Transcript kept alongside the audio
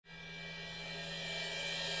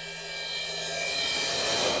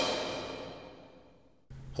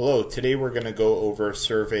Hello, today we're going to go over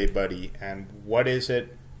Survey Buddy and what is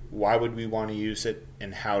it, why would we want to use it,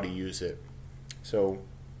 and how to use it. So,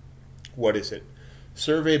 what is it?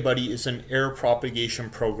 Survey Buddy is an error propagation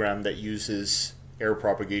program that uses error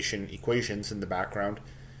propagation equations in the background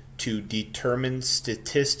to determine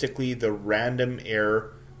statistically the random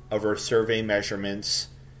error of our survey measurements,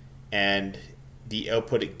 and the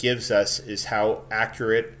output it gives us is how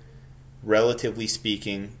accurate, relatively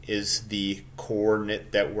speaking, is the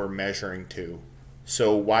coordinate that we're measuring to.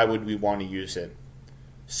 So why would we want to use it?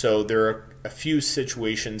 So there are a few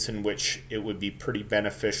situations in which it would be pretty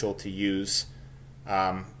beneficial to use.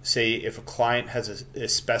 Say if a client has a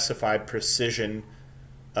specified precision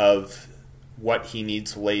of what he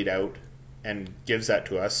needs laid out and gives that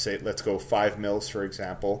to us, say let's go 5 mils for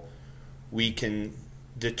example, we can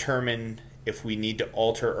determine if we need to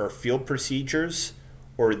alter our field procedures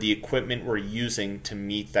or the equipment we're using to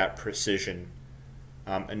meet that precision.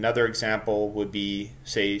 Another example would be,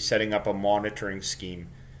 say, setting up a monitoring scheme.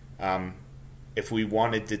 If we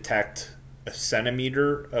want to detect a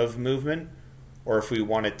centimeter of movement, or if we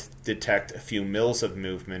want to detect a few mils of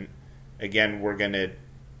movement, again, we're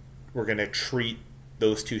gonna treat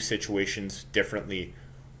those two situations differently.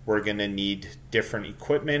 We're gonna need different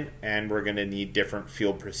equipment, and we're gonna need different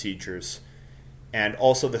field procedures. And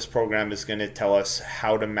also this program is going to tell us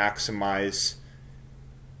how to maximize,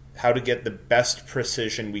 how to get the best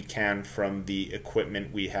precision we can from the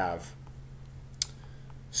equipment we have.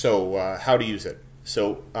 So how to use it.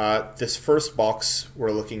 So this first box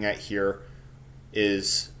we're looking at here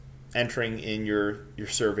is entering in your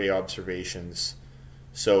survey observations.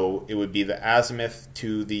 So it would be the azimuth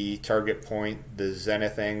to the target point, the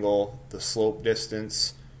zenith angle, the slope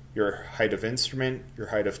distance, your height of instrument, your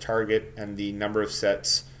height of target, and the number of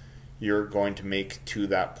sets you're going to make to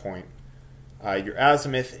that point. Your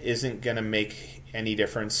azimuth isn't going to make any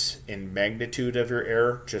difference in magnitude of your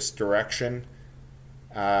error, just direction,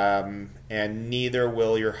 and neither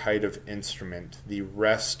will your height of instrument. The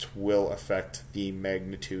rest will affect the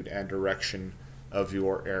magnitude and direction of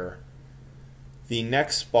your error. The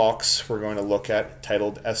next box we're going to look at,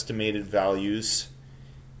 titled Estimated Values,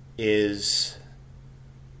 is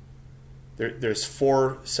there's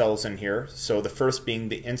 4 cells in here. So the first being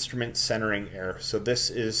the instrument centering error. So this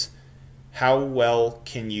is how well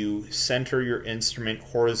can you center your instrument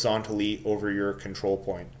horizontally over your control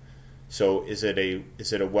point. So is it a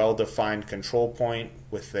well-defined control point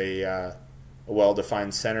with a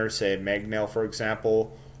well-defined center, say a mag nail for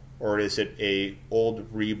example, or is it a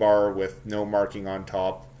old rebar with no marking on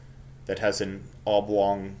top that has an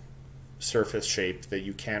oblong surface shape that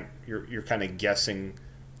you're kind of guessing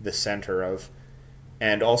the center of?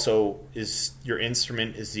 And also, is your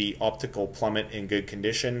instrument, is the optical plummet in good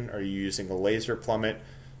condition? Are you using a laser plummet?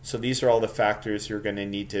 So these are all the factors you're going to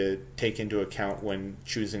need to take into account when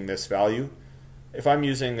choosing this value. If I'm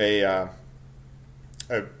using a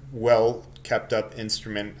well kept up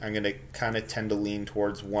instrument, I'm going to kind of tend to lean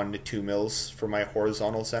towards 1 to 2 mils for my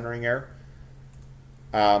horizontal centering error.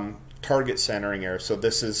 Target centering error, so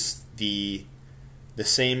this is the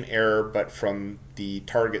same error but from the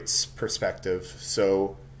target's perspective.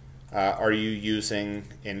 So are you using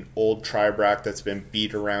an old tri-brac that's been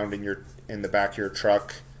beat around in the back of your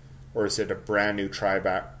truck, or is it a brand new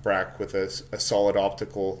tri-brac with a solid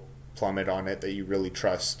optical plummet on it that you really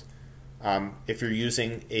trust? If you're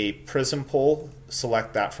using a prism pole,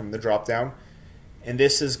 select that from the drop down, and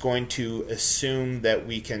this is going to assume that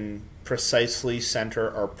we can precisely center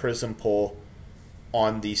our prism pole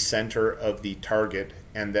on the center of the target,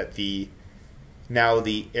 and that now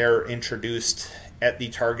the error introduced at the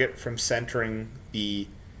target from centering the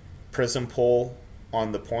prism pole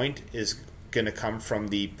on the point is going to come from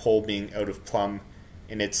the pole being out of plumb,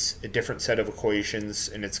 and it's a different set of equations,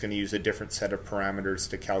 and it's going to use a different set of parameters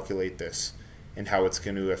to calculate this and how it's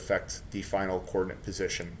going to affect the final coordinate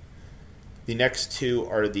position. The next two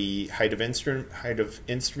are the height of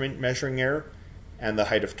instrument measuring error and the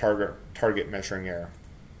height of target measuring error.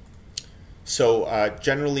 So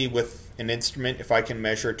generally with an instrument, if I can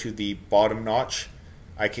measure to the bottom notch,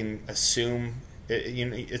 I can assume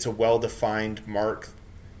it's a well-defined mark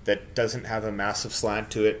that doesn't have a massive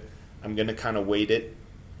slant to it. I'm going to kind of weight it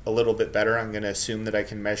a little bit better. I'm going to assume that I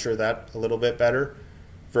can measure that a little bit better,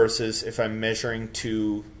 versus if I'm measuring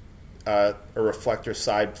to a reflector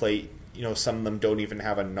side plate, some of them don't even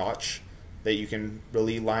have a notch that you can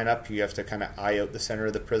really line up. You have to kind of eye out the center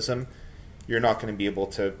of the prism. You're not going to be able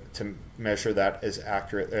to measure that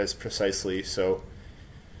as precisely. So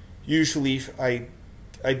usually I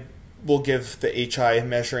will give the HI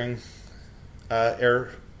measuring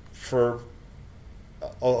error for,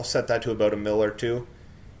 I'll set that to about 1 mil or 2,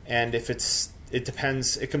 and if it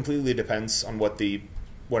depends. It completely depends on what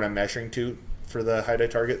I'm measuring to for the height of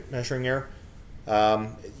target measuring error.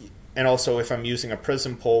 And also, if I'm using a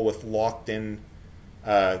prism pole with locked-in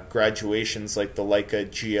graduations like the Leica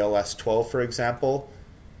GLS12, for example,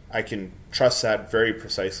 I can trust that very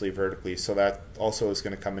precisely vertically. So that also is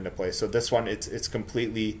going to come into play. So this one, it's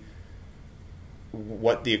completely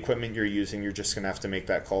what the equipment you're using. You're just going to have to make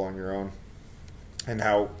that call on your own, and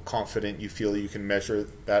how confident you feel you can measure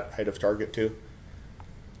that height of target to.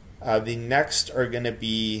 The next are going to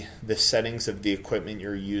be the settings of the equipment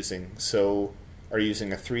you're using. So are you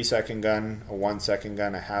using a 3-second gun, a 1-second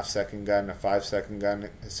gun, a half-second gun, a 5-second gun,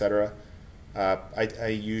 etc.? I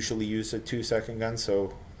usually use a 2-second gun,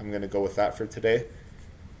 so I'm going to go with that for today.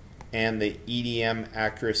 And the EDM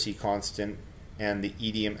accuracy constant and the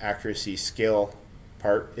EDM accuracy scale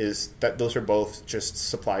part is that those are both just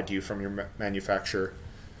supplied to you from your manufacturer.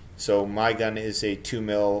 So my gun is a 2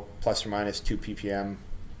 mil plus or minus 2 ppm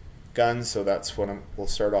gun, so that's what we'll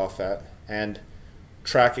start off at. And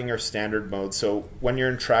tracking or standard mode. So when you're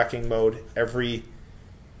in tracking mode, every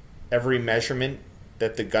measurement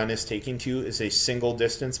that the gun is taking to you is a single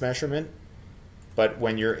distance measurement. But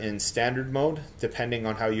when you're in standard mode, depending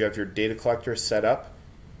on how you have your data collector set up,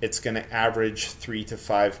 it's going to average 3 to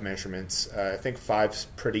 5 measurements. I think 5's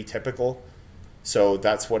pretty typical. So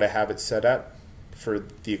that's what I have it set at for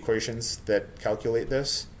the equations that calculate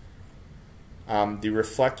this. The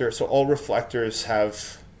reflector, so all reflectors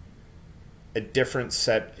have a different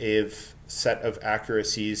set of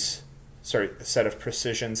accuracies, a set of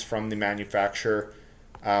precisions from the manufacturer.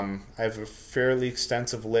 I have a fairly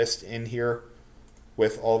extensive list in here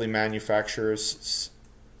with all the manufacturers'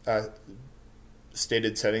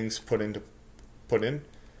 stated settings put in.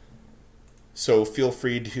 So feel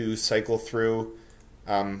free to cycle through,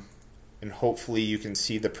 and hopefully you can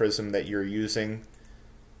see the prism that you're using.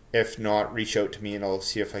 If not, reach out to me and I'll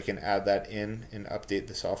see if I can add that in and update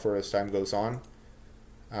the software as time goes on.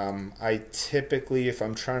 I typically, if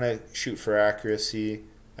I'm trying to shoot for accuracy,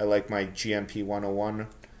 I like my GMP 101.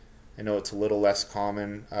 I know it's a little less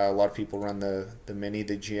common. A lot of people run the Mini,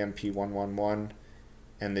 the GMP 111,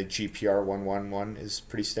 and the GPR 111 is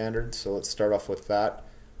pretty standard. So let's start off with that.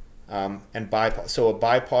 And bipod. So a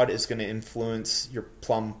bipod is going to influence your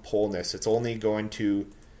plumb poleness. It's only going to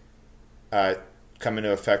come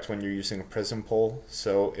into effect when you're using a prism pole.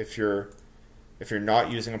 So if you're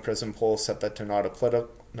not using a prism pole, set that to not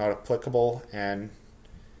applicable, and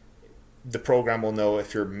the program will know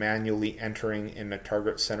if you're manually entering in a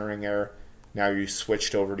target centering error. Now you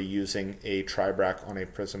switched over to using a tribrac on a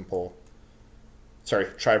prism pole. Sorry,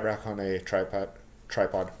 tribrac on a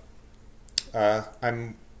tripod. I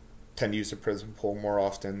tend to use a prism pole more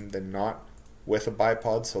often than not with a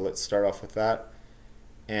bipod, so let's start off with that.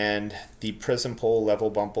 And the prism pole level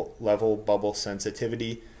bubble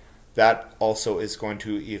sensitivity, that also is going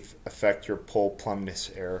to affect your pole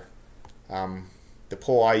plumbness error. The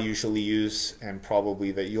pole I usually use, and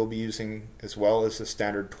probably that you'll be using as well, is the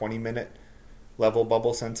standard 20-minute level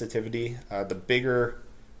bubble sensitivity. The bigger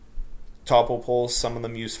topo poles, some of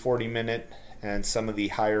them use 40-minute, and some of the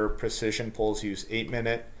higher precision poles use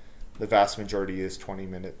 8-minute. The vast majority is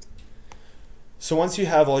 20-minute. So once you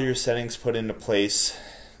have all your settings put into place,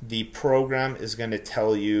 the program is going to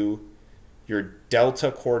tell you your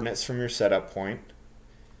delta coordinates from your setup point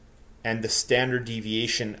and the standard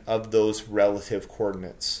deviation of those relative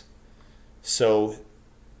coordinates. So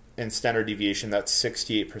in standard deviation, that's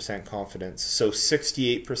 68% confidence. So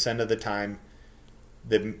 68% of the time,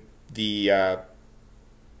 the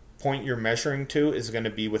point you're measuring to is going to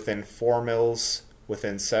be within 4 mils,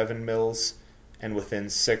 within 7 mils, and within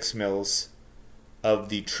 6 mils of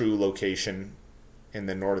the true location in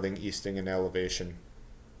the northing, easting, and elevation.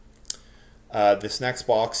 This next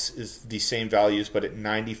box is the same values but at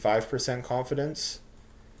 95% confidence,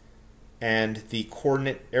 and the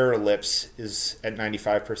coordinate error ellipse is at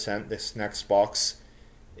 95%. This next box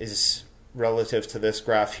is relative to this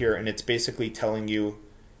graph here, and it's basically telling you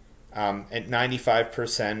at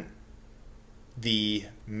 95% the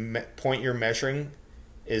point you're measuring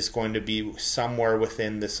is going to be somewhere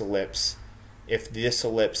within this ellipse if this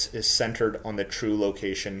ellipse is centered on the true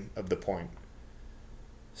location of the point.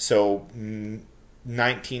 So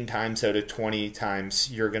 19 times out of 20 times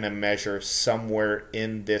you're going to measure somewhere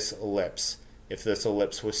in this ellipse if this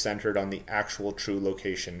ellipse was centered on the actual true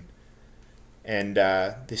location. And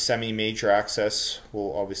the semi-major axis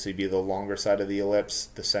will obviously be the longer side of the ellipse,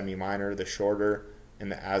 the semi-minor the shorter, and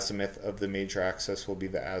the azimuth of the major axis will be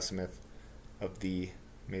the azimuth of the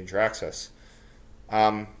major axis.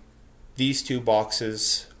 These two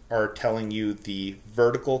boxes are telling you the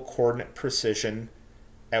vertical coordinate precision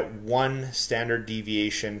at 1 standard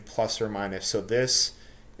deviation plus or minus. So this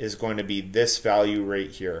is going to be this value right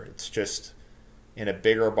here. It's just in a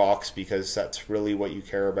bigger box because that's really what you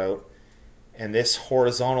care about. And this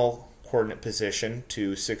horizontal coordinate position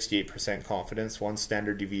to 68% confidence, 1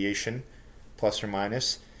 standard deviation plus or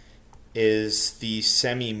minus, is the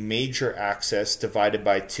semi-major axis divided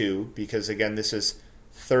by 2, because again this is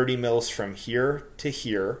 30 mils from here to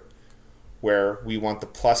here, where we want the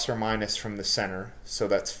plus or minus from the center, so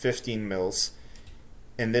that's 15 mils,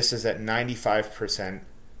 and this is at 95%,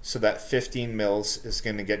 so that 15 mils is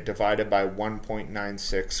going to get divided by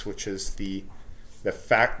 1.96, which is the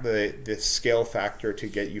scale factor to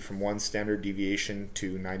get you from 1 standard deviation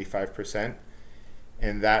to 95%,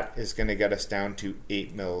 and that is going to get us down to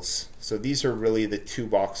 8 mils. So these are really the 2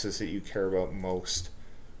 boxes that you care about most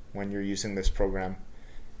when you're using this program.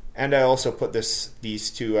 And I also put these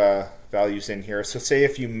 2 values in here. So say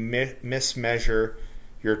if you mismeasure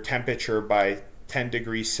your temperature by 10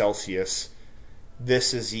 degrees Celsius,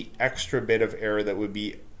 this is the extra bit of error that would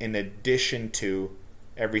be in addition to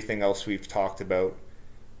everything else we've talked about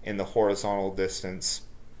in the horizontal distance.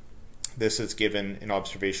 This is given in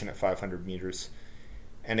observation at 500 meters.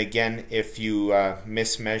 And again, if you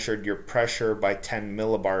mismeasured your pressure by 10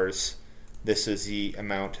 millibars, this is the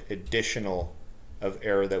amount additional of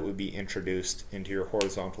error that would be introduced into your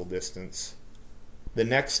horizontal distance. The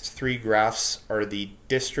next 3 graphs are the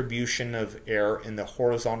distribution of error in the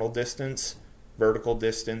horizontal distance, vertical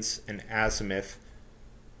distance, and azimuth,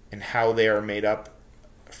 and how they are made up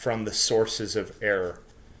from the sources of error.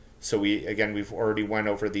 So we've already went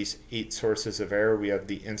over these 8 sources of error. We have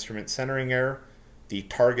the instrument centering error, the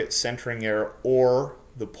target centering error, or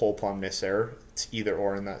the pole plumbness error. It's either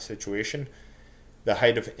or in that situation. The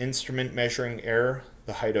height of instrument measuring error,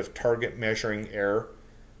 the height of target measuring error,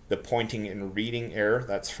 the pointing and reading error,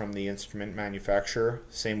 that's from the instrument manufacturer,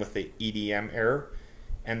 same with the EDM error,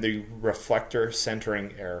 and the reflector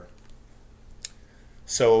centering error.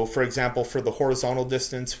 So for example, for the horizontal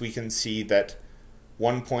distance, we can see that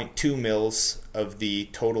 1.2 mils of the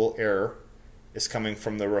total error is coming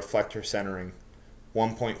from the reflector centering.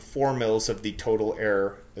 1.4 mils of the total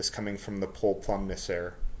error is coming from the pole plumbness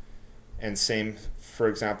error. And same, for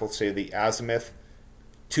example, say the azimuth,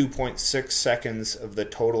 2.6 seconds of the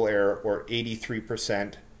total error, or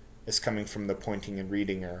 83%, is coming from the pointing and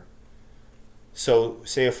reading error. So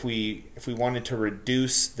say if we wanted to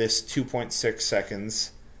reduce this 2.6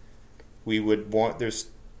 seconds, we would want,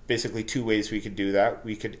 there's basically 2 ways we could do that.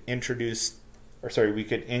 We could increase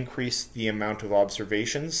the amount of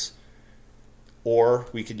observations, or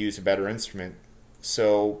we could use a better instrument.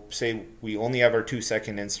 So say we only have our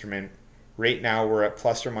 2-second instrument. Right now we're at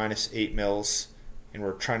plus or minus 8 mils, and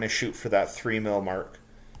we're trying to shoot for that 3 mil mark.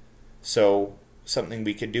 So something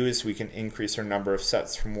we could do is we can increase our number of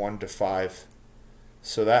sets from 1 to 5.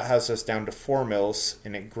 So that has us down to 4 mils,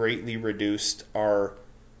 and it greatly reduced our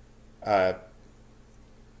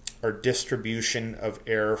distribution of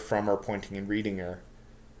error from our pointing and reading error.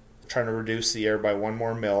 Trying to reduce the error by 1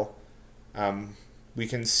 more mil. We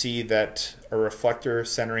can see that a reflector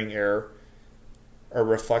centering error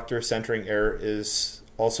is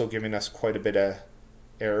also giving us quite a bit of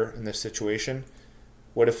error in this situation.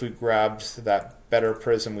 What if we grabbed that better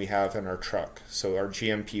prism we have in our truck, so our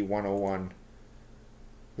GMP 101?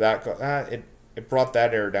 It brought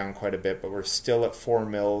that error down quite a bit, but we're still at 4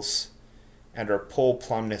 mils, and our pole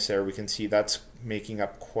plumbness error, we can see that's making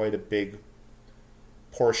up quite a big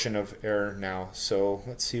portion of error now. So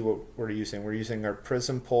let's see what we're using. We're using our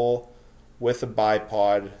prism pole with a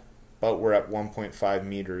bipod, but we're at 1.5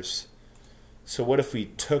 meters. So what if we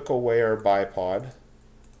took away our bipod,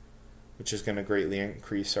 which is going to greatly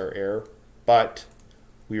increase our error, but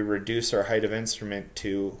we reduce our height of instrument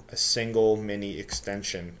to a single mini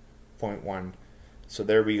extension, 0.1. So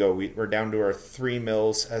there we go. We're down to our 3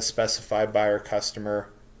 mils as specified by our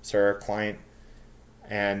our client,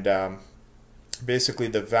 and basically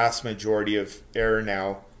the vast majority of error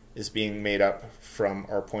now is being made up from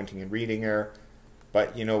our pointing and reading error.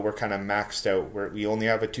 But we're kind of maxed out. We only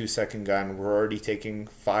have a 2-second gun. We're already taking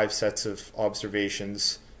 5 sets of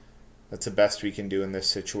observations. That's the best we can do in this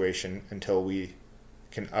situation until we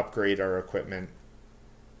can upgrade our equipment.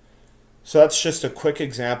 So that's just a quick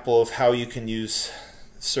example of how you can use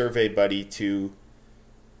Survey Buddy to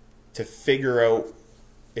figure out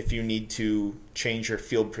if you need to change your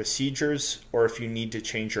field procedures, or if you need to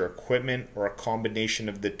change your equipment, or a combination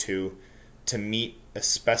of the 2 to meet a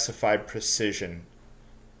specified precision.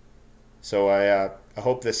 So I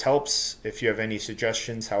hope this helps. If you have any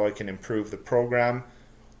suggestions how I can improve the program,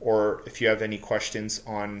 or if you have any questions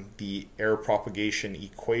on the error propagation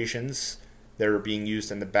equations that are being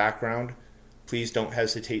used in the background, please don't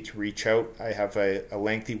hesitate to reach out. I have a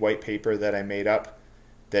lengthy white paper that I made up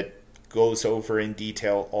that goes over in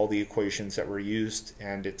detail all the equations that were used,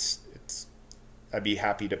 and I'd be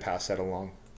happy to pass that along.